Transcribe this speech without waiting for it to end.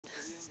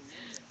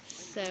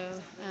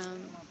So,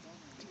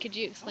 could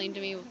you explain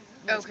to me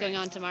what's Okay. going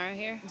on tomorrow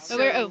here?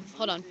 So,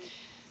 Hold on.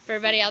 For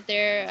everybody out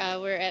there,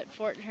 we're at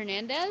Fort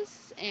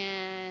Hernandez,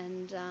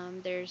 and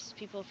there's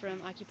people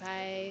from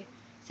Occupy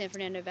San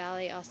Fernando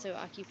Valley, also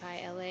Occupy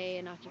LA,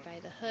 and Occupy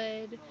the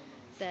Hood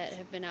that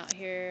have been out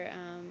here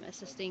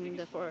assisting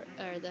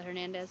the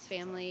Hernandez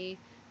family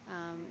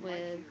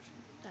with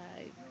uh,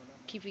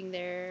 keeping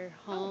their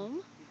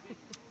home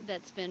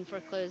that's been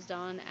foreclosed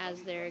on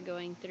as they're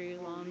going through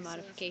loan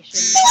modification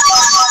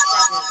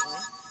fraudulently.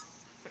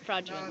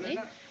 fraudulently.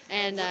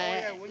 And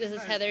this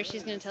is Heather.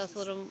 She's going to tell us a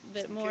little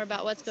bit more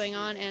about what's going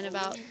on and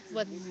about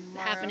what's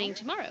happening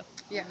tomorrow.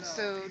 Yeah,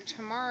 so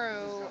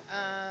tomorrow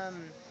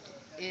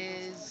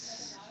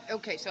is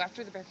okay. So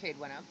after the barricade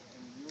went up,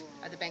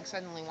 the bank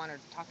suddenly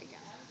wanted to talk again.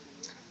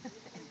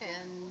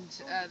 And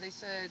they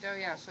said, "Oh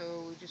yeah,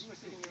 so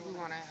we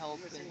want to help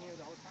and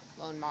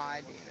loan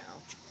mod, you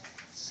know."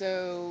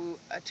 So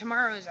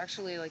tomorrow is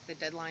actually like the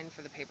deadline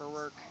for the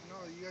paperwork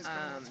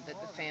that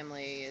the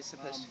family is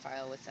supposed to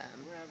file with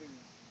them.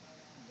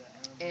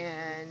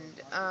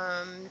 And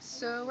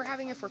so we're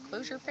having a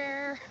foreclosure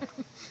fair.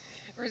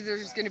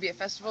 There's going to be a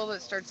festival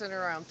that starts at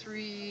around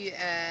 3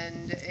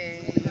 and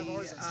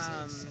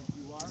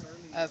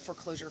a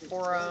foreclosure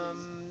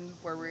forum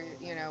where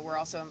we're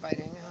also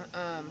inviting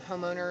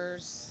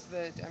homeowners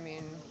that, I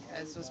mean,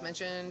 as was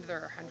mentioned,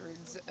 there are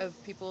hundreds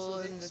of people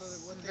in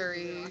this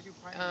very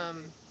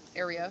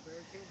area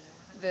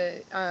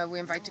that we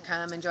invite to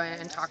come and join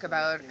and talk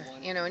about,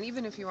 and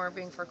even if you aren't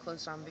being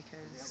foreclosed on,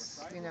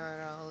 because, it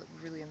all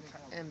really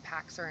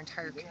impacts our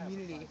entire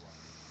community,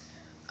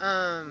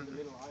 um,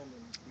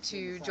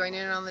 to join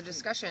in on the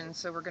discussion.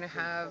 So we're going to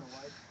have,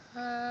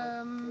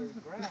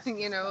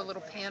 a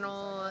little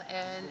panel,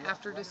 and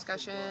after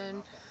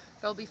discussion,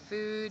 there'll be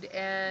food,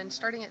 and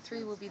starting at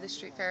 3 will be the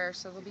street fair,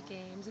 so there'll be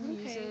games and Okay.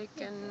 music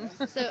and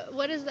So,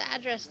 what is the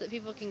address that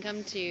people can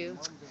come to?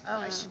 oh,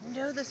 I should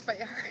know this by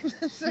heart.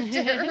 That's so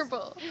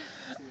terrible.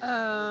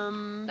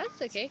 Um,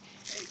 That's okay.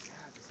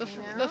 you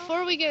know?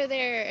 Before we go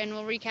there, and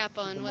we'll recap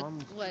on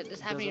what is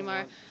happening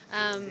tomorrow.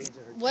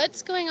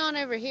 What's going on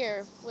over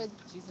here with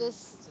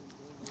this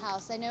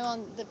house? I know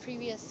on the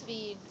previous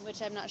feed,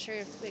 which I'm not sure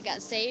if it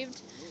got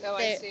saved, Oh,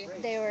 I see.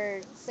 they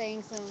were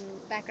saying some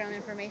background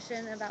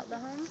information about the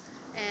home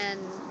and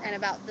and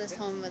about this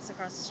home that's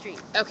across the street.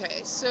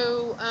 Okay,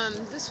 so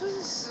this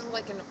was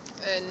like an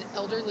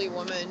elderly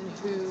woman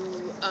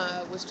who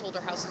was told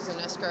her house was in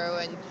escrow,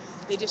 and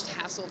they just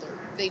hassled her.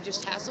 They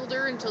just hassled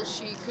her until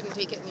she couldn't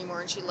take it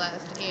anymore, and she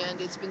left.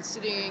 And it's been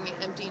sitting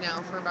empty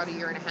now for about a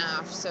year and a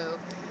half. So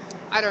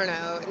I don't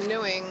know.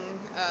 Knowing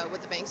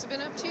what the banks have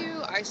been up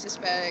to, I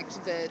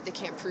suspect that they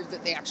can't prove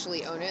that they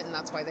actually own it, and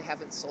that's why they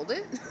haven't sold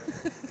it.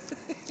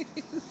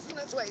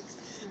 That's why,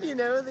 they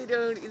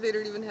don't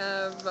even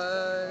have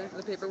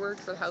the paperwork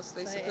for the house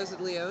they So yeah.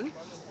 supposedly own,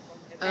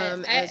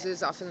 I as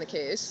is often the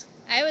case.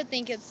 I would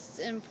think it's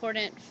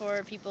important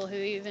for people who,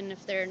 even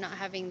if they're not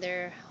having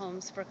their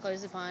homes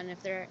foreclosed upon,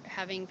 if they're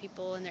having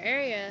people in their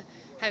area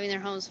having their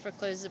homes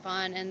foreclosed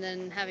upon and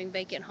then having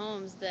vacant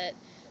homes,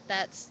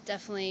 that's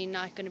definitely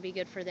not going to be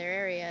good for their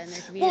area and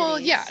their Well,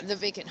 yeah, communities. the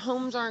vacant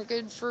homes aren't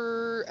good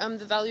for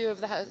the value of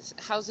the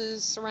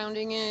houses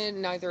surrounding it.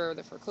 Neither are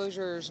the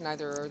foreclosures.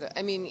 Neither are the.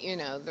 I mean,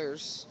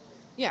 there's.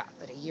 Yeah,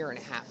 but a year and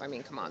a half. I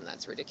mean, come on,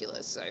 that's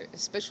ridiculous.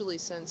 Especially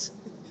since,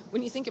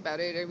 when you think about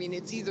it, I mean,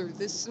 it's either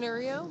this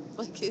scenario,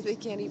 like they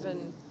can't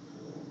even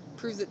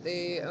prove that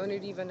they own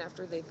it even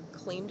after they've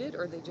claimed it,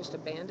 or they just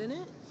abandon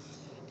it,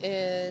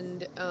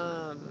 and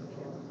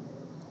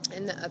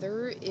the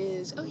other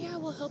is, oh yeah,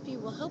 we'll help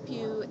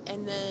you,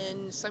 and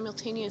then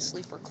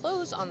simultaneously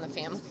foreclose on the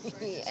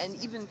family. And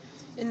even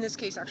in this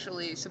case,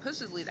 actually,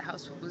 supposedly the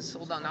house was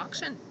sold on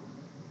auction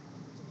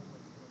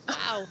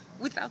Wow.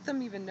 without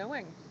them even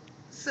knowing.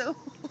 So,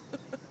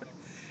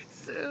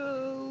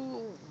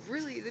 so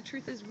really, the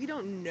truth is, we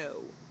don't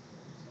know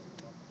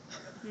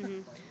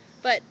hmm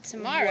But what.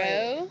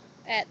 tomorrow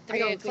at I 3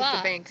 don't think the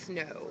o'clock, banks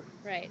know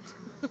right.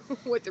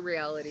 what the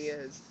reality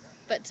is.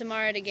 But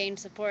tomorrow to gain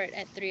support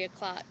at 3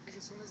 o'clock,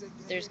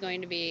 there's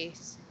going to be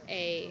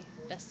a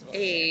festival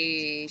here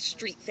A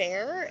street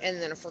fair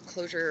and then a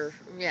foreclosure,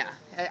 yeah,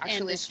 and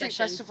actually a street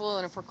discussion. festival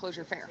and a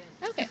foreclosure fair.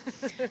 Okay.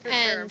 Fair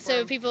And so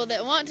informed. people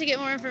that want to get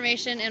more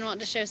information and want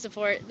to show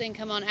support, then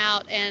come on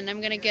out, and I'm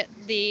going to get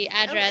the Oh,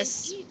 and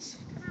address. eat.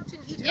 Come out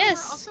and eat. Oh, we're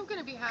Yes. also going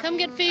to be Come having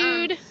get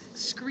food.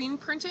 screen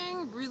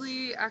printing.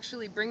 Really,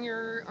 actually, bring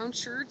your own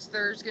shirts.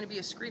 There's going to be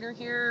a screener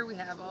here. We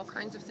have all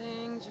kinds of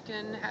things you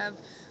can have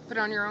put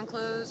on your own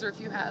clothes, or if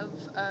you have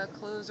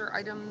clothes or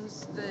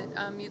items that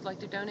you'd like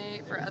to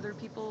donate for other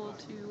people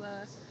to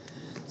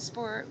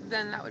sport,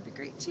 then that would be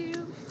great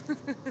too.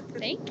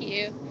 Thank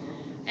you.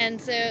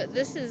 And so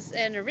this is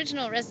an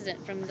original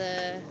resident from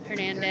the Yeah,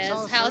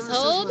 Hernandez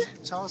household.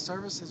 Child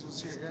Services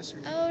was here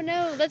yesterday. Oh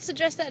no, let's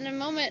address that in a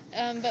moment.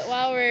 But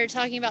while we're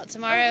talking about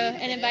tomorrow Oh, wait a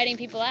and minute. inviting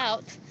people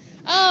out,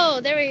 oh,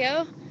 there we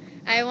go.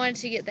 I wanted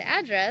to get the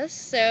address.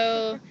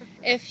 So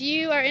if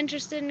you are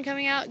interested in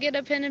coming out, get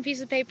a pen and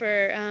piece of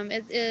paper.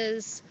 It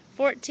is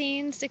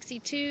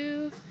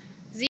 1462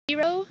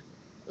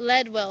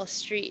 Leadwell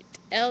Street,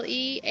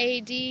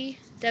 Leadwell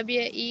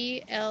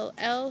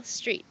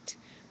Street,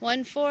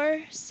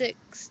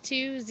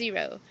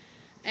 14620.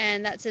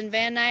 And that's in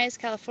Van Nuys,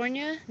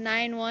 California,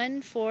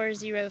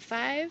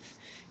 91405.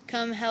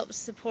 Come help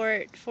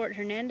support Fort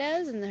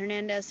Hernandez and the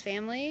Hernandez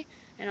family,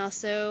 and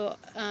also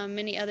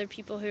many other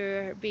people who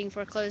are being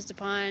foreclosed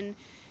upon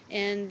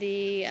in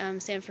the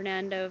San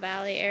Fernando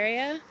Valley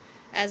area,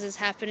 as is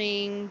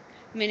happening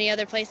many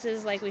other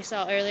places, like we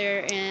saw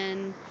earlier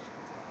in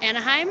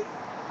Anaheim.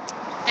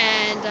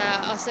 And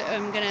also,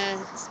 I'm going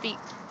to speak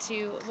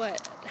to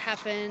what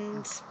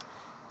happened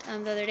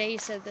the other day. You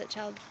said that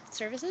Child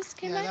Services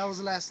came Yeah, by? that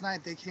was last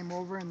night. They came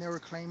over and they were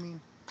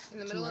claiming In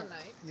the middle to. of the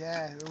night.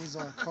 Yeah, it was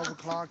 12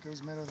 o'clock. It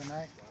was middle of the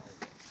night,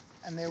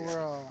 and they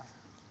were.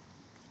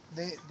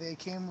 They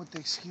came with the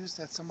excuse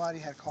that somebody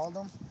had called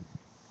them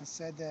and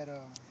said that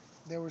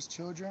there was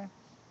children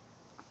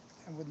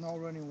and with no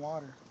running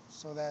water.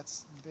 So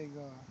that's big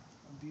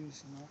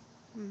abuse, you know.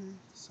 Mm-hmm.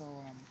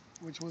 So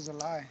which was a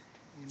lie,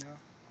 you know.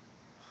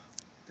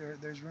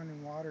 There's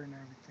running water and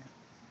everything,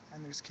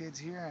 and there's kids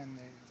here and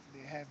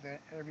they have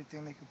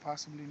everything they could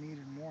possibly need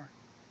and more,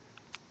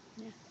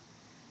 Yeah.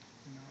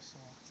 you know. So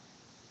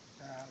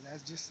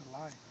that's just a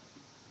lie.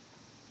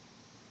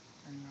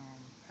 And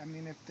I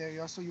mean, if they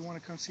also you want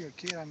to come see a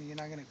kid, I mean, you're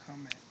not gonna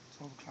come at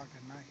 12 o'clock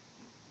at night,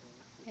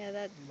 Yeah,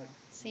 that you know.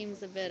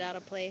 seems a bit out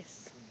of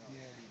place. Yeah.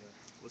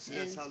 Well, see,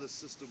 that's And how the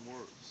system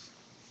works.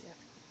 Yeah.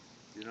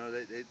 You know,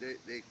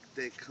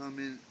 they come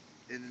in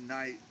the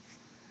night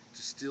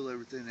to steal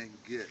everything they can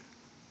get.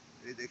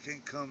 They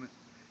can't come.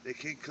 They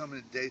can't come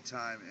in the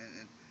daytime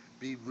and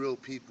be real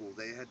people.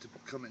 They had to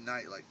come at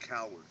night like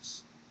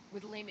cowards.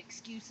 With lame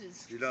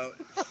excuses. You know,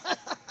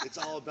 it's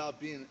all about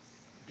being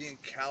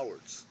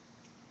cowards.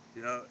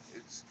 You know,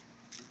 it's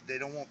they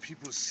don't want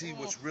people to see Oh.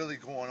 what's really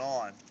going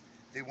on.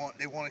 They want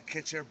to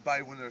catch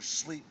everybody when they're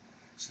asleep,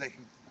 so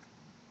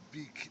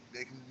be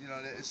they can you know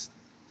it's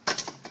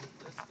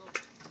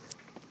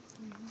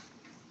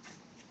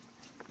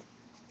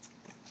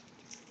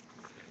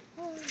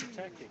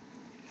Protecting.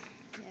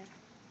 yeah,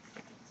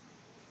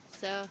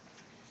 so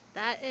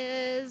that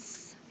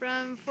is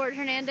from Fort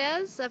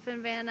Hernandez up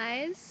in Van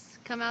Nuys.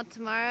 Come out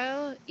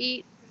tomorrow,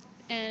 eat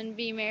and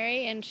be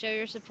merry, and show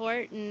your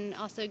support, and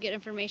also get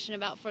information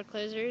about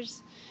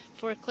foreclosures.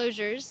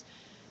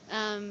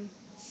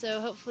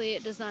 So hopefully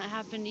it does not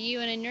happen to you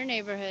and in your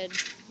neighborhood.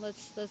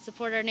 Let's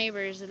support our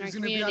neighbors and our There's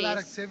gonna be a lot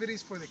of communities.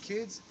 activities for the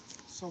kids,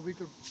 so we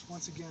could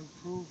once again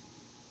prove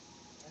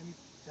any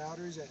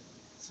doubters that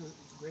it's a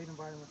great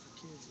environment for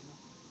kids, you know.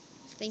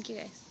 Thank you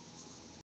guys.